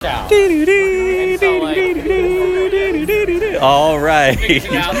All right.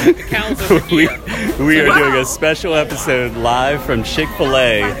 we are doing a special episode live from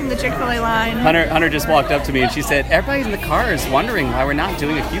Chick-fil-A. Live from the Chick-fil-A line. Hunter just walked up to me and she said, everybody in the car is wondering why we're not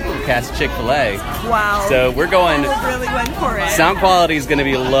doing a Cubicle Cast Chick-fil-A. Wow. So we're going... really went for it. Sound quality is going to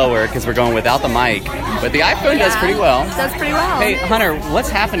be lower because we're going without the mic. But the iPhone does pretty well. Does pretty well. Hey, Hunter, what's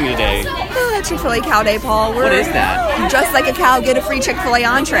happening today? Chick-fil-A Cow Day, Paul. What is that? Dressed like a cow, get a free Chick-fil-A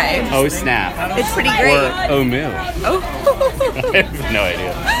entree. Oh, snap. It's pretty great. Or oh, moo. Oh. I have no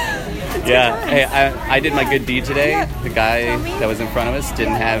idea. Yeah, hey, I did my good deed today. Yeah. The guy that was in front of us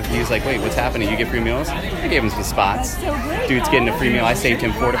didn't have, he was like, wait, what's happening? You get free meals? I gave him some spots. Dude's getting a free meal. I saved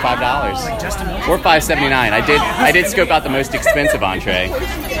him $4 to $5. Or $5.79. I did scope out the most expensive entree.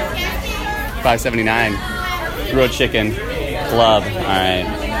 $5.79. Grilled chicken. Club. All right.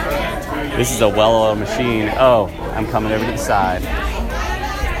 This is a well-oiled machine. Oh, I'm coming over to the side.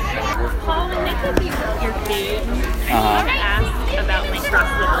 Paul, when they cook your food, I want to ask about my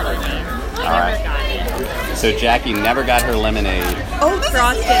frosted lemonade. I never got it. So Jackie never got her lemonade. Oh, this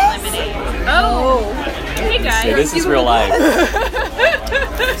Frosted lemonade. Oh. Hey, guys. So this is real life.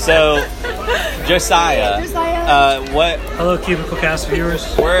 So, Josiah. What? Hello, Cubicle Cast viewers.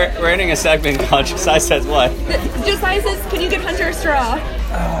 We're ending a segment called Josiah Says What? Josiah says, can you give Hunter a straw?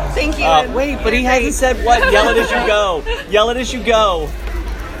 Thank you. Wait, but he hasn't said what. Yell it as you go. Yell it as you go.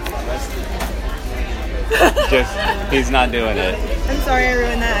 He's not doing it. I'm sorry I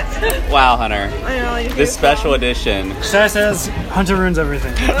ruined that. Wow, Hunter. I know. This special edition. Josiah says Hunter ruins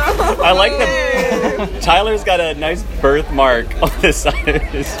everything. I like that. Tyler's got a nice birthmark on the side of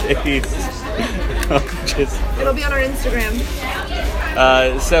his face. It'll be on our Instagram.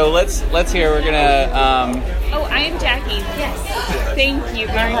 So let's hear. We're gonna. Oh, I am Jackie. Yes. Thank you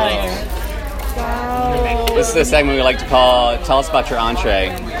very much. Wow. This is the segment we like to call "Tell Us About Your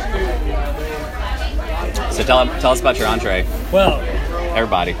Entree." So tell us about your entree, Well,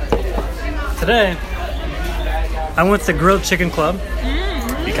 everybody. today I went to the Grilled Chicken Club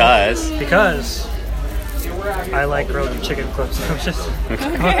Because I like grilled chicken clubs.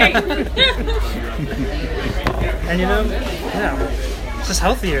 Okay. And it's just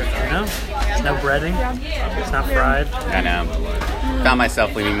healthier, It's no breading, it's not fried. I know. Found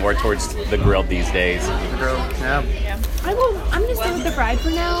myself leaning more towards the grilled these days. Grilled, yeah. I'm gonna stay with the fried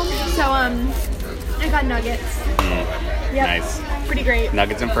for now. So I got nuggets. Yep. Nice. Pretty great.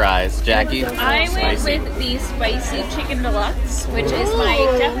 Nuggets and fries. Jackie? I went Spicy. with the spicy chicken deluxe, which is my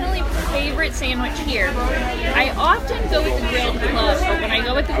definitely favorite sandwich here. I often go with the grilled club, but when I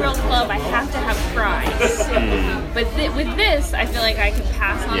go with the grilled club, I have to have fries. But with this, I feel like I can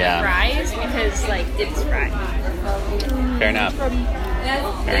pass on the fries because, it's fried. Fair enough.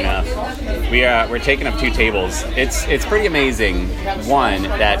 Fair enough. We're taking up 2 tables. It's pretty amazing. 1,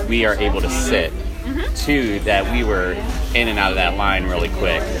 that we are able to sit. 2, that we were in and out of that line really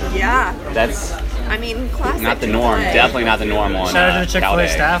quick. Yeah. That's classic. not the norm. Chick-fil-A. Definitely not the norm on Shout out to the Cow Chick-fil-A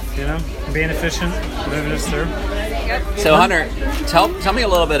Day. staff, being efficient, moving us through. So Hunter, tell me a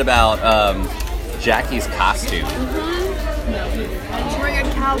little bit about Jackie's costume. She's wearing a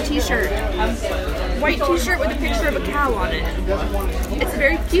cow t-shirt. White t-shirt with a picture of a cow on it. It's a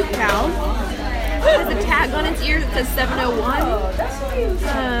very cute cow. It has a tag on its ear that says 701.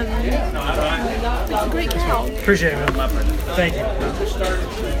 It's a great cow. Appreciate it, man. Thank you.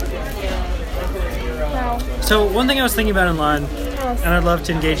 So one thing I was thinking about in line, and I'd love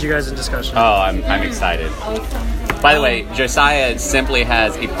to engage you guys in discussion. Oh, I'm excited. By the way, Josiah simply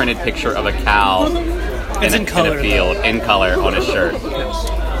has a printed picture of a cow in color, a field in color on his shirt.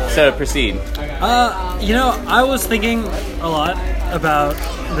 So proceed. I was thinking a lot about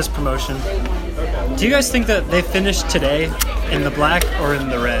this promotion. Do you guys think that they finished today in the black or in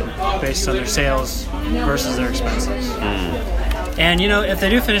the red based on their sales versus their expenses? And if they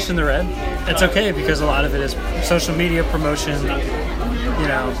do finish in the red, it's okay because a lot of it is social media promotion,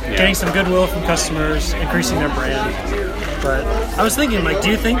 getting some goodwill from customers, increasing their brand. But I was thinking, do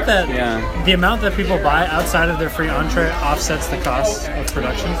you think that the amount that people buy outside of their free entree offsets the cost of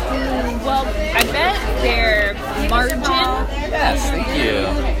production? Well, I bet their margin... Yes, thank you.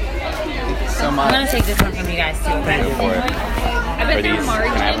 Thank you so much. I'm going to take this one from you guys, too. Thank you. For it. I bet their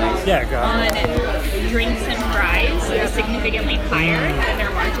margin Yeah, go ahead. on drinks and fries is significantly higher than their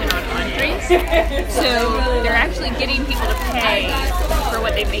margin on entrees. So they're actually getting people to pay for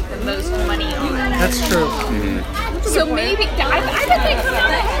what they make the most money on. That's true. So maybe, I bet they come out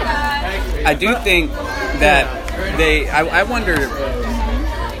ahead. I do think that I wonder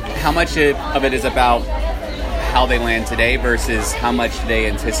how much of it is about how they land today versus how much they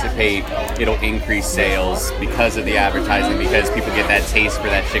anticipate it'll increase sales because of the advertising, because people get that taste for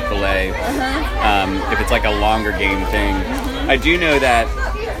that Chick-fil-A. If it's like a longer game thing. I do know that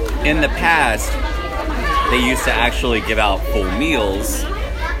in the past, they used to actually give out full meals,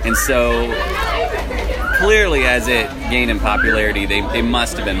 and so clearly as it gained in popularity, they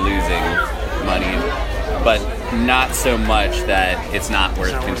must have been losing money, but not so much that it's not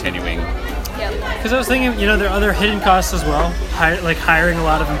worth continuing. Because I was thinking, there are other hidden costs as well, like hiring a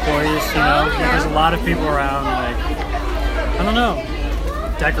lot of employees, There's a lot of people around, like, I don't know,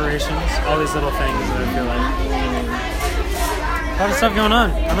 decorations, all these little things that I feel like. A lot of stuff going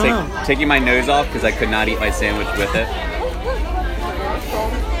on. I don't know. Taking my nose off because I could not eat my sandwich with it.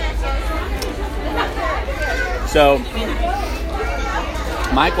 So,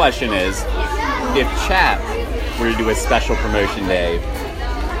 my question is, if Chat were to do a special promotion day,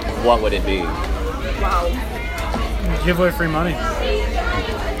 what would it be? Wow. Give away free money.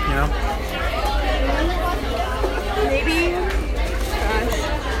 Maybe. Gosh.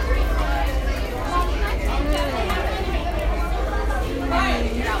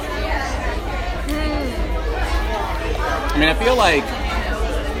 I mean, I feel like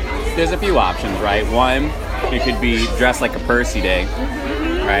there's a few options, right? One, it could be dressed like a Percy Day,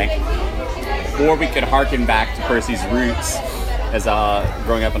 right? Or we could harken back to Percy's roots as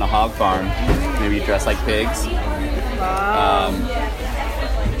growing up on a hog farm. Maybe dress like pigs.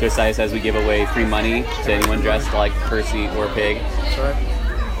 Josiah says we give away free money to anyone dressed like Percy or a pig. That's right.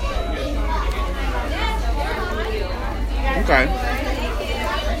 Okay.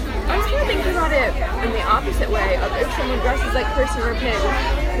 I was kind of thinking about it in the opposite way. Of if someone dresses like Percy or a pig,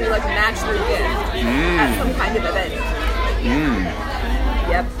 we like match their gift at some kind of event.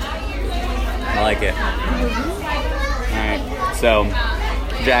 Yep. I like it. Alright, so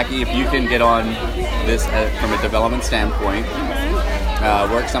Jackie, if you can get on this from a development standpoint,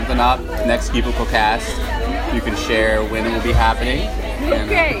 work something up next Cubicle Cast, you can share when it will be happening.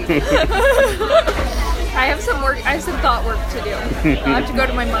 Okay. I have some thought work to do. I'll have to go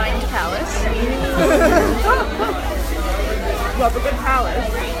to my mind palace. Love a good palace.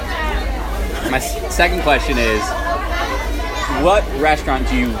 My second question is, what restaurant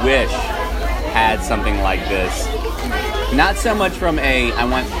do you wish had something like this? Not so much from I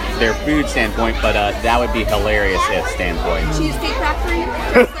want their food standpoint, but that would be hilarious if standpoint. Cheesecake Factory?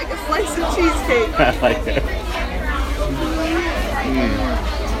 Just like a slice of cheesecake. I like it.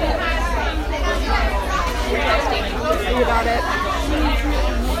 Are you about it?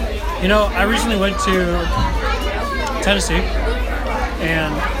 I recently went to Tennessee,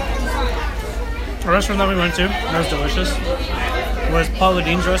 and a restaurant that we went to, that was delicious, was Paula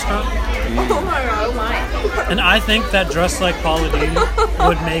Deen's restaurant. Oh my god, oh my. And I think that dressed like Paula Deen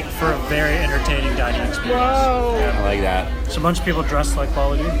would make for a very entertaining dining experience. Whoa. I like that. So a bunch of people dressed like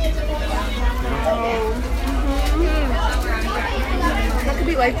Paula Deen. That could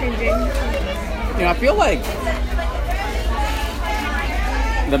be life-changing. I feel like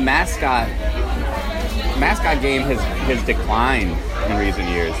the mascot game has declined in recent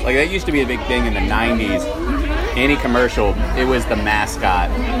years. Like, that used to be a big thing in the 90s. Any commercial, it was the mascot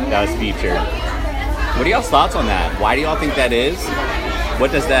that was featured. What are y'all's thoughts on that? Why do y'all think that is?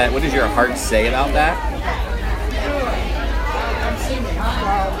 What does your heart say about that?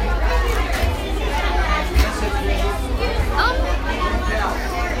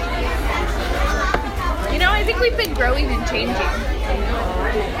 I think we've been growing and changing.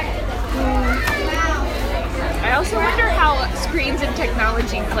 I also wonder how screens and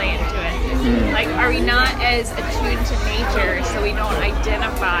technology play into it. Like, are we not as attuned to nature, so we don't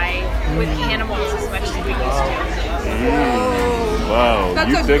identify with animals as much as we used to? Whoa,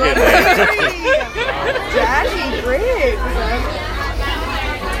 That's you a took good it there. Jackie, great.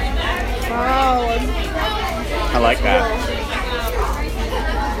 Wow. I like that.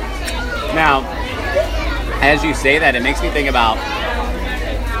 Now, as you say that, it makes me think about,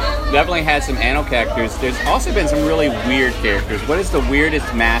 definitely had some animal characters. There's also been some really weird characters. What is the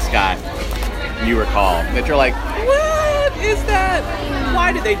weirdest mascot you recall that you're like, what is that?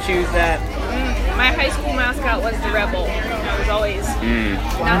 Why did they choose that? My high school mascot was the Rebel. I was always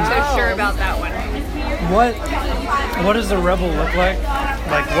not so sure about that one. What does the Rebel look like?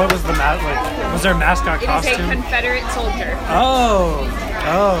 Like, what was the was there a mascot It was a costume? Confederate soldier. Oh.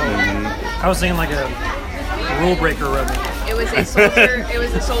 I was thinking like a rule breaker rebel. It was a soldier. It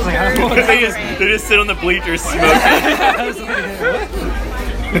was a soldier. They just sit on the bleachers smoking.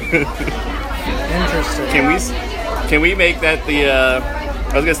 Interesting. Can we make that the?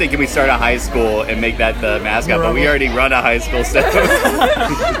 I was gonna say, can we start a high school and make that the mascot? But we already run a high school, so. I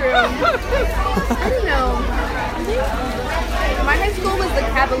don't know. was the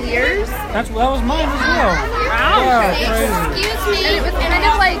Cavaliers. That was mine as well. Wow. Yeah, crazy. Excuse me. And it was kind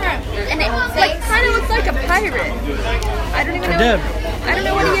of like, kind of looks like a pirate. I don't even know. Did. I don't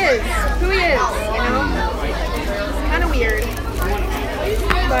know what he is, who he is. You know, it's kind of weird.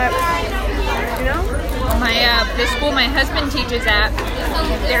 But you know, The school my husband teaches at,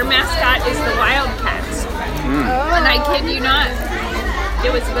 their mascot is the Wildcats. And I kid you not,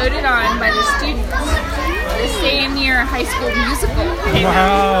 it was voted on by the students the same year High School Musical came out.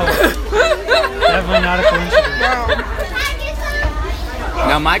 Wow. Definitely not a coincidence.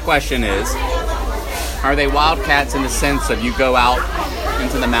 Now my question is, are they wildcats in the sense of you go out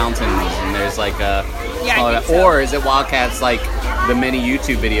into the mountains and there's like a... Yeah, I think so. Or is it wildcats like the many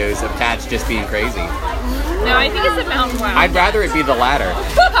YouTube videos of cats just being crazy? No, I think it's a mountain wild. I'd rather it be the latter.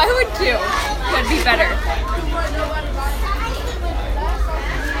 I would too. That'd be better.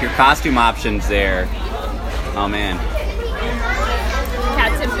 Your costume options there. Oh man.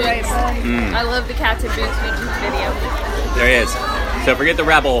 Cats and Boots. I love the Cats and Boots YouTube video. There he is. So forget the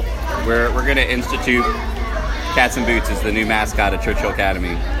Rebel. We're going to institute Cats and Boots as the new mascot at Churchill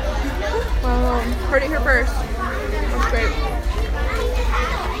Academy. heard it here first. That's great.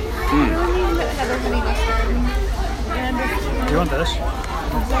 Heather honey mustard. And Do you want this?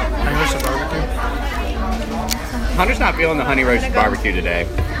 Honey roasted barbecue? Hunter's not feeling the honey roasted barbecue today.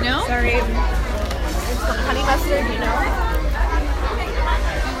 No? sorry, it's the honey mustard, you know.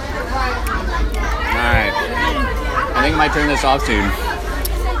 Alright. I think I might turn this off soon.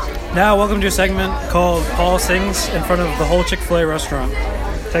 Now, welcome to a segment called Paul Sings in front of the whole Chick-fil-A restaurant.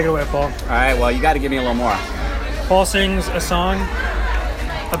 Take it away, Paul. Alright, well, you got to give me a little more. Paul sings a song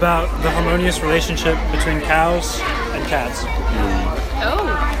about the harmonious relationship between cows and cats. Oh.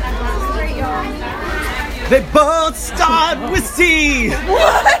 Great, y'all. They both start with C.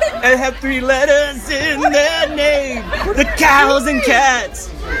 What? And have 3 letters in their name. The cows and cats.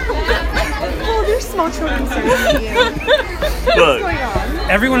 Oh, there's small children serving you. What's Look. going on?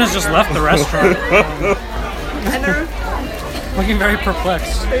 Everyone has just left the restaurant, And there's looking very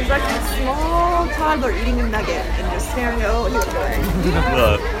perplexed. like a small toddler eating a nugget and just staring at what he's doing.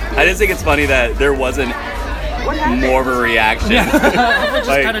 Look. I just think it's funny that there wasn't What happened? more of a reaction. Just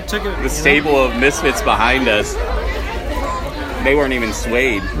Like, kind of took it. the stable of misfits behind us, they weren't even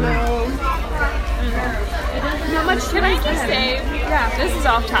swayed. No. Not much. Can I just say, this is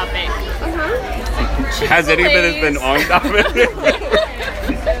off topic. Has any of it been on topic?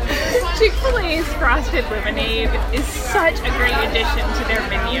 Chick-fil-A's Frosted Lemonade is such a great addition to their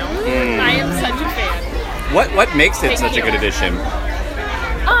menu. I am such a fan. What makes it Thank such a you. good addition?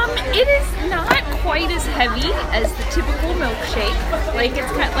 It is not quite as heavy as the typical milkshake. Like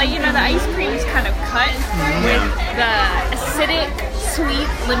it's kind like the ice cream is kind of cut with the acidic sweet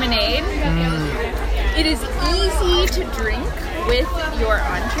lemonade. It is easy to drink with your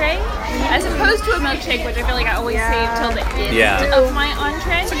entree, as opposed to a milkshake, which I feel like I always save till the end Yeah. of my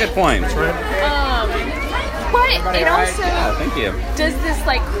entree. Good point. But it also Oh, thank you. does this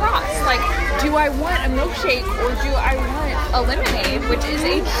like cross, like, do I want a milkshake or do I want a lemonade, which is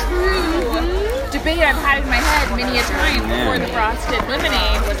a true debate I've had in my head many a time before the frosted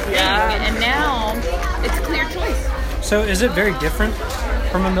lemonade was a thing, and now it's a clear choice. So is it very different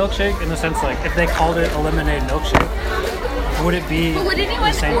from a milkshake in the sense, like, if they called it a lemonade milkshake, would it be But would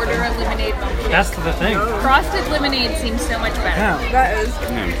anyone the same order thing? a lemonade milkshake? That's the thing. Frosted lemonade seems so much better. Yeah, That is.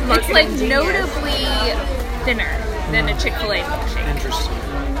 It's like notably thinner than a Chick-fil-A milkshake. interesting.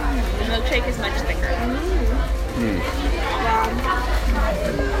 The milkshake is much thicker.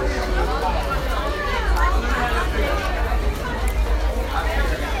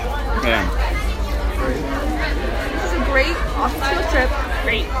 Yeah. This is a great off-field trip.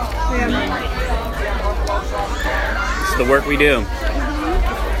 Great. It's the work we do.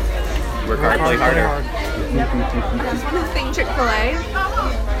 Work hard, play harder. That's one of the things Chick-fil-A.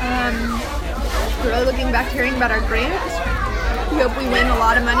 We're really looking back, hearing about our grant. We hope we win a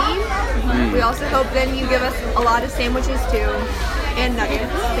lot of money. We also hope then you give us a lot of sandwiches too. And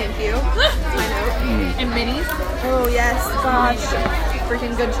nuggets. Thank you. I know. And minis. Oh yes, gosh.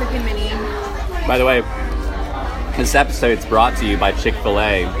 Freaking good chicken mini. By the way, this episode's brought to you by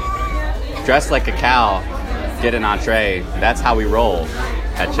Chick-fil-A. Dressed like a cow, get an entree. That's how we roll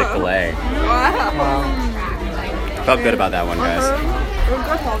at Chick-fil-A. Wow. Felt good about that one, guys.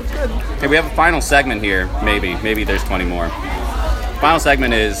 It's good. Hey, we have a final segment here. Maybe there's 20 more. Final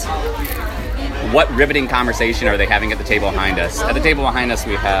segment is, what riveting conversation are they having at the table behind us? At the table behind us,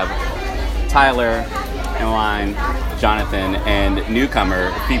 we have Tyler, Emmeline, Jonathan, and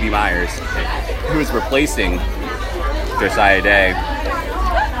newcomer Phoebe Myers, who is replacing Josiah Day.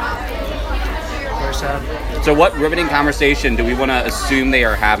 very sad. So what riveting conversation do we want to assume they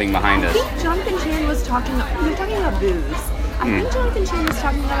are having behind I us? think Jonathan Chan was talking. They're talking about booze. I think Jonathan Chan was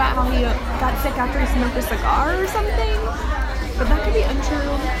talking about how he got sick after he smoked a cigar or something, but that could be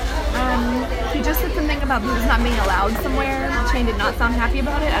untrue. He just said something about booze not being allowed somewhere. Chan did not sound happy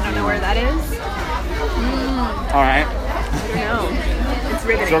about it. I don't know where that is. All right. No, it's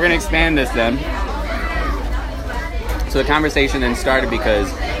riveting. So we're going to expand this then. So the conversation then started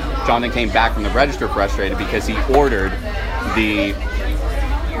because Jonathan came back from the register frustrated because he ordered the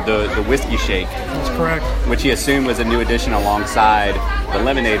whiskey shake, That's correct. which he assumed was a new addition alongside the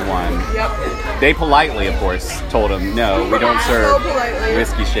lemonade one. Yep. They politely, of course, told him, no, we don't serve politely.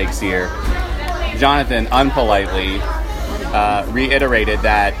 whiskey shakes here. Jonathan, unpolitely, reiterated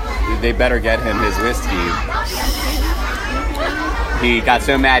that they better get him his whiskey. He got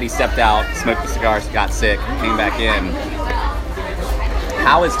so mad he stepped out, smoked the cigars, got sick, came back in.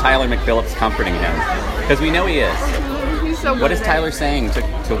 How is Tyler McPhillips comforting him? Because we know he is. He's so good What is at it. Tyler saying to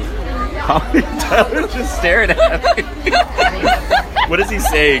Tyler's just staring at me. What is he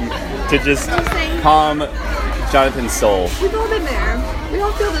saying to just saying- calm Jonathan's soul? We've all been there. We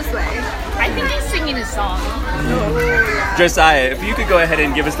all feel this way. I think he's singing a song. Josiah, if you could go ahead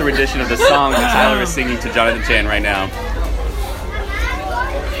and give us the rendition of the song that Tyler is singing to Jonathan Chan right now.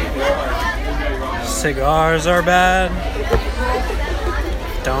 Cigars are bad.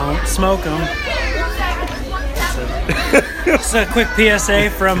 Don't smoke them. It's a quick PSA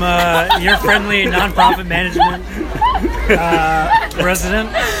from your friendly nonprofit management resident.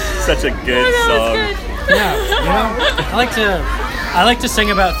 Such a good song. Yeah, you know, I like to sing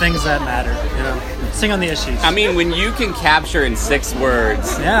about things that matter. You know, sing on the issues. I mean, when you can capture in 6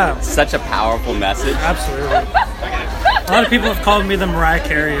 words Yeah, such a powerful message. absolutely. A lot of people have called me the Mariah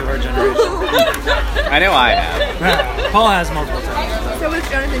Carey of our generation. I know I have. Yeah, Paul has multiple times. So is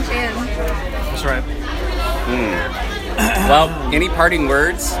Jonathan Chan. That's right. Well, any parting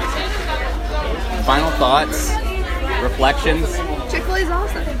words? Final thoughts? Reflections? Chick-fil-A is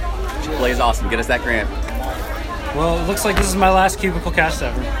awesome. Chick-fil-A is awesome. Get us that grant. Well, it looks like this is my last cubicle cast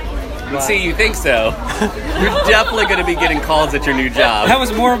ever. Wow. See, you think so? You're definitely going to be getting calls at your new job. That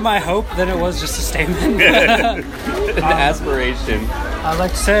was more of my hope than it was just a statement. An aspiration. I'd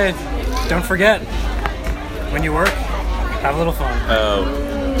like to say, don't forget, when you work, have a little fun. Oh.